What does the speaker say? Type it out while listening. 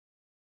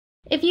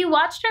If you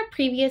watched our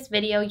previous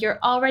video, you're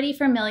already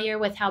familiar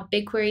with how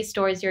BigQuery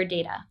stores your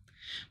data.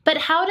 But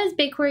how does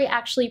BigQuery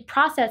actually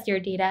process your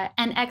data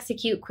and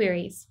execute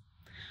queries?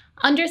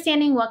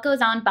 Understanding what goes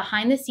on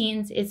behind the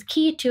scenes is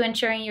key to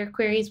ensuring your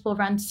queries will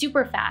run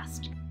super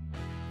fast.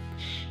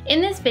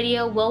 In this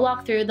video, we'll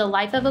walk through the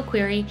life of a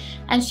query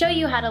and show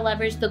you how to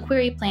leverage the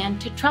query plan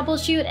to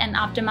troubleshoot and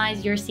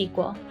optimize your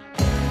SQL.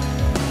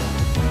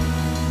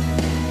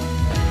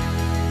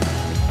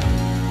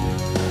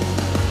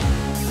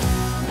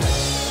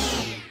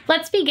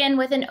 Let's begin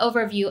with an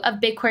overview of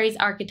BigQuery's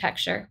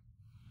architecture.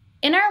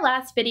 In our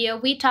last video,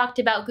 we talked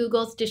about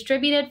Google's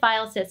distributed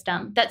file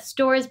system that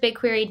stores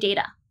BigQuery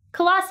data,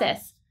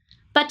 Colossus.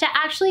 But to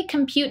actually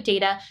compute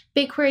data,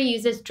 BigQuery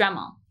uses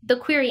Dremel, the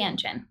query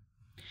engine.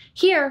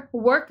 Here,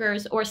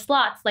 workers or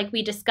slots, like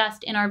we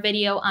discussed in our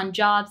video on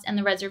jobs and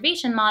the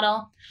reservation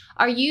model,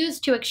 are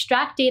used to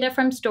extract data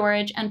from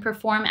storage and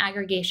perform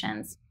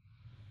aggregations.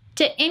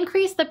 To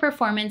increase the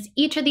performance,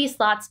 each of these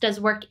slots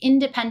does work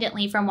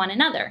independently from one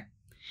another.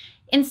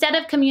 Instead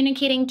of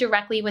communicating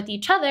directly with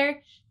each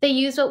other, they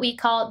use what we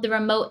call the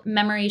remote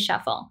memory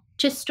shuffle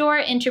to store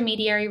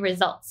intermediary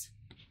results.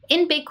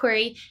 In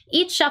BigQuery,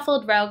 each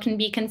shuffled row can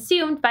be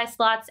consumed by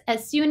slots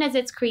as soon as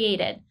it's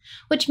created,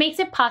 which makes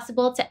it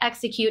possible to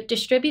execute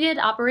distributed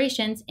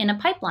operations in a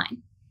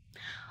pipeline.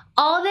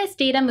 All this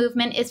data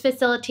movement is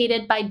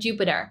facilitated by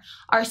Jupyter,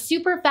 our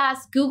super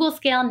fast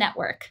Google-scale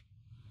network.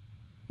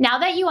 Now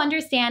that you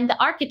understand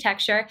the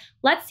architecture,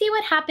 let's see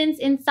what happens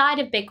inside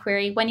of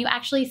BigQuery when you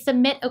actually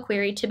submit a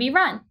query to be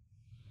run.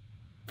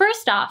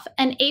 First off,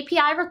 an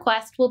API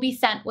request will be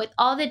sent with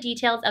all the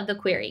details of the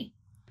query.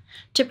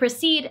 To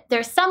proceed,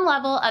 there's some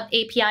level of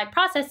API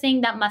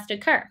processing that must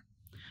occur.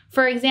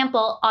 For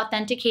example,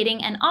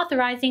 authenticating and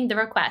authorizing the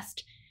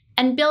request,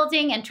 and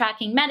building and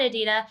tracking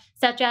metadata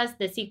such as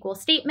the SQL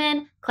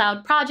statement,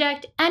 cloud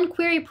project, and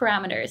query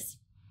parameters.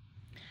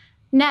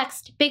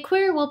 Next,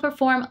 BigQuery will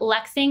perform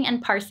lexing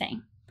and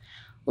parsing.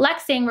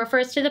 Lexing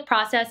refers to the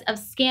process of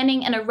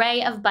scanning an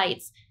array of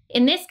bytes,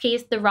 in this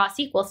case the raw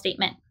SQL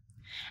statement,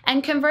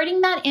 and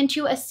converting that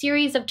into a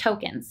series of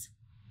tokens.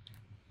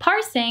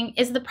 Parsing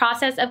is the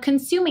process of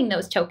consuming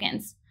those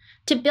tokens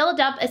to build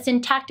up a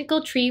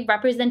syntactical tree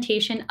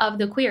representation of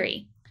the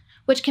query,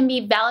 which can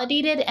be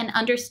validated and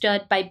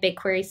understood by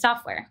BigQuery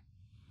software.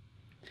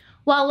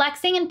 While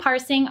lexing and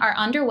parsing are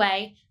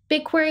underway,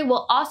 BigQuery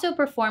will also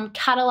perform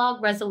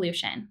catalog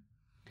resolution.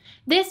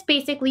 This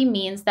basically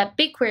means that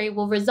BigQuery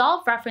will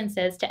resolve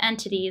references to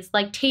entities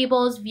like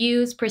tables,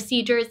 views,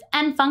 procedures,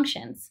 and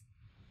functions.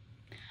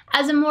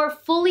 As a more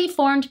fully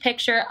formed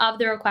picture of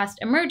the request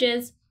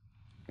emerges,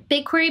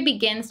 BigQuery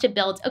begins to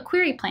build a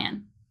query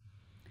plan.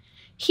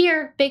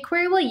 Here,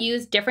 BigQuery will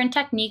use different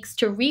techniques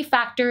to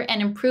refactor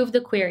and improve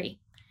the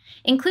query,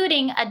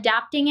 including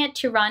adapting it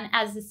to run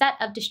as a set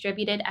of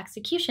distributed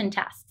execution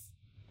tasks.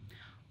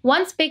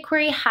 Once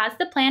BigQuery has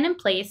the plan in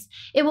place,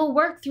 it will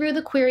work through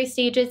the query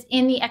stages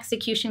in the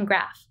execution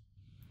graph.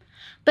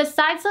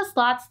 Besides the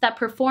slots that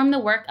perform the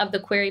work of the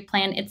query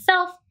plan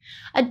itself,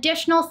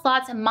 additional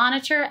slots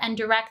monitor and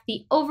direct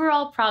the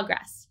overall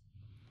progress.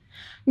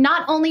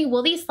 Not only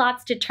will these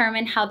slots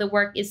determine how the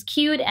work is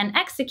queued and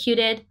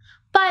executed,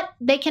 but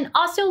they can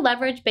also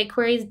leverage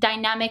BigQuery's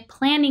dynamic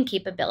planning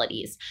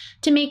capabilities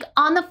to make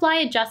on-the-fly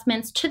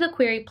adjustments to the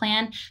query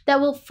plan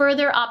that will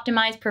further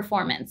optimize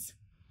performance.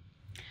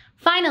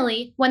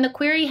 Finally, when the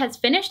query has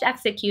finished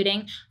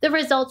executing, the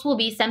results will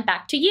be sent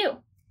back to you,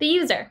 the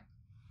user.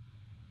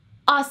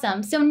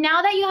 Awesome, so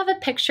now that you have a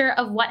picture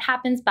of what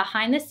happens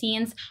behind the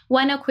scenes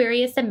when a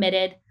query is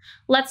submitted,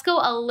 let's go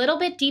a little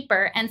bit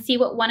deeper and see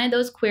what one of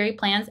those query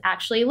plans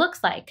actually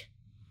looks like.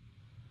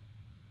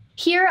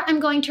 Here, I'm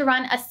going to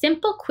run a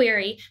simple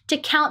query to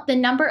count the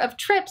number of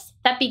trips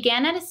that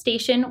began at a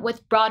station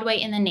with Broadway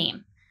in the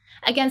name,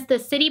 against the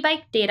city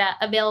bike data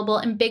available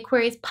in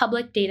BigQuery's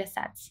public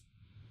datasets.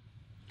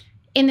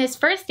 In this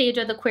first stage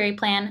of the query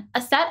plan,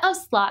 a set of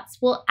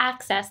slots will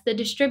access the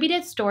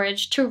distributed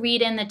storage to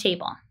read in the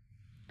table.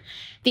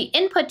 The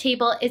input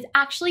table is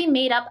actually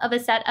made up of a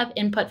set of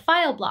input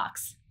file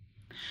blocks.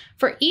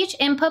 For each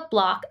input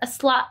block, a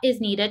slot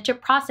is needed to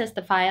process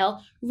the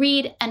file,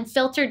 read, and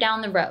filter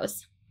down the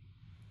rows.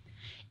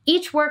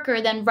 Each worker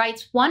then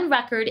writes one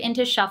record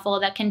into Shuffle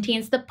that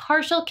contains the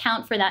partial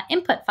count for that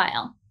input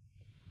file.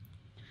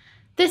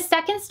 This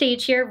second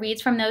stage here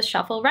reads from those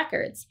Shuffle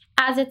records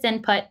as its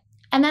input,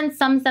 and then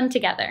sums them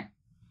together.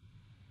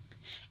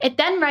 It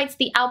then writes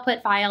the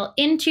output file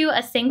into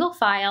a single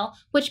file,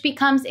 which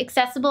becomes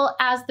accessible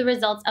as the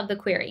results of the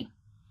query.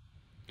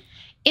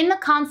 In the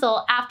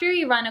console, after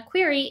you run a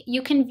query,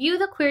 you can view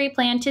the query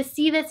plan to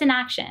see this in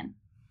action.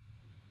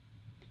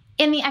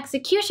 In the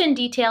execution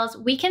details,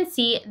 we can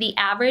see the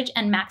average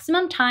and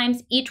maximum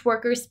times each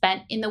worker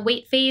spent in the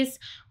wait phase,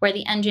 where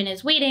the engine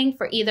is waiting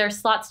for either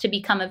slots to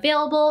become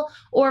available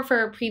or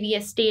for a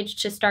previous stage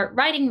to start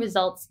writing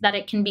results that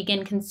it can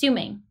begin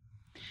consuming.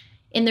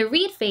 In the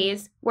read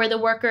phase, where the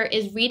worker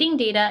is reading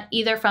data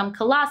either from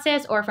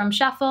Colossus or from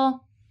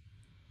Shuffle.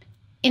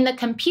 In the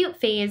compute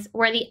phase,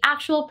 where the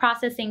actual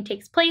processing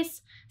takes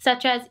place,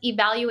 such as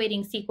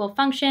evaluating SQL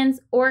functions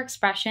or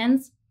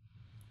expressions,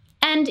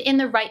 and in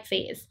the write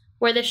phase,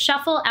 where the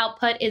shuffle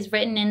output is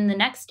written in the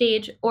next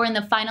stage or in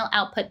the final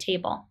output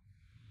table.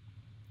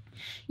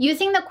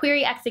 Using the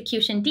query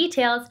execution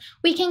details,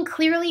 we can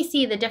clearly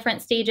see the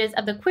different stages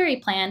of the query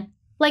plan,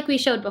 like we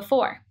showed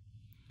before,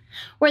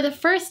 where the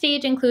first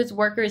stage includes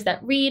workers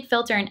that read,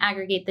 filter, and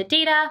aggregate the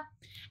data,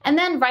 and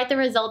then write the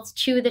results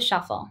to the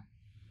shuffle.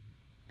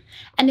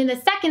 And in the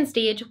second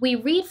stage, we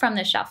read from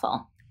the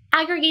shuffle,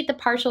 aggregate the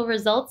partial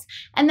results,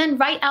 and then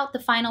write out the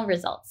final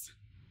results.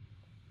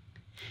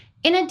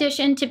 In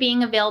addition to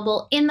being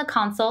available in the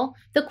console,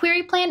 the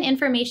query plan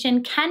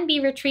information can be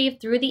retrieved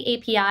through the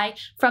API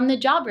from the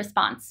job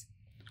response,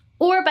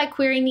 or by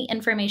querying the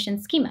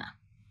information schema.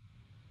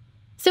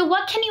 So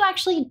what can you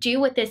actually do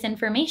with this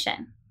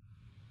information?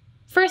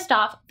 First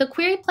off, the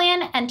query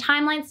plan and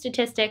timeline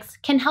statistics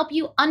can help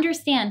you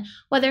understand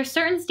whether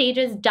certain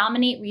stages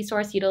dominate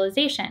resource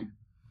utilization.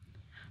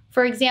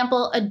 For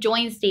example, a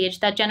join stage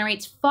that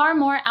generates far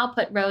more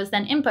output rows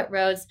than input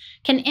rows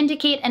can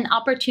indicate an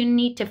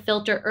opportunity to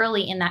filter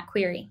early in that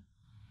query.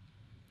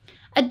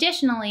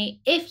 Additionally,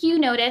 if you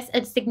notice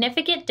a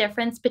significant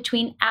difference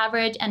between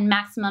average and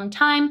maximum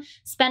time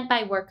spent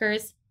by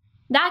workers,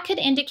 that could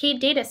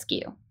indicate data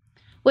skew,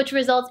 which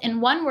results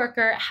in one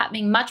worker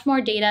having much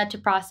more data to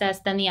process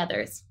than the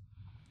others.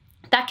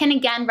 That can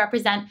again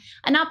represent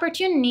an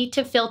opportunity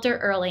to filter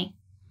early.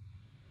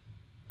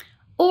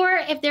 Or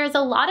if there's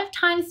a lot of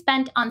time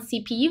spent on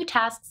CPU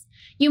tasks,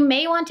 you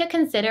may want to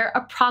consider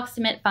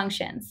approximate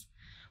functions,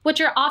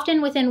 which are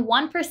often within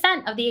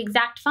 1% of the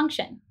exact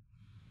function.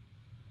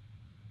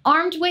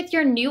 Armed with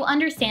your new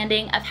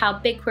understanding of how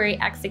BigQuery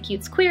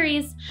executes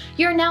queries,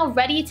 you're now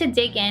ready to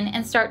dig in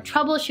and start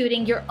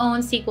troubleshooting your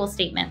own SQL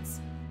statements.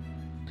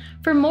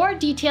 For more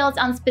details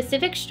on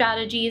specific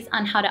strategies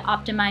on how to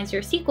optimize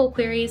your SQL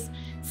queries,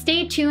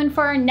 stay tuned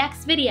for our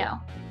next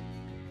video.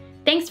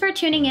 Thanks for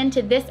tuning in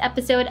to this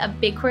episode of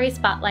BigQuery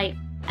Spotlight,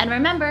 and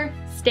remember,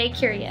 stay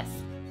curious.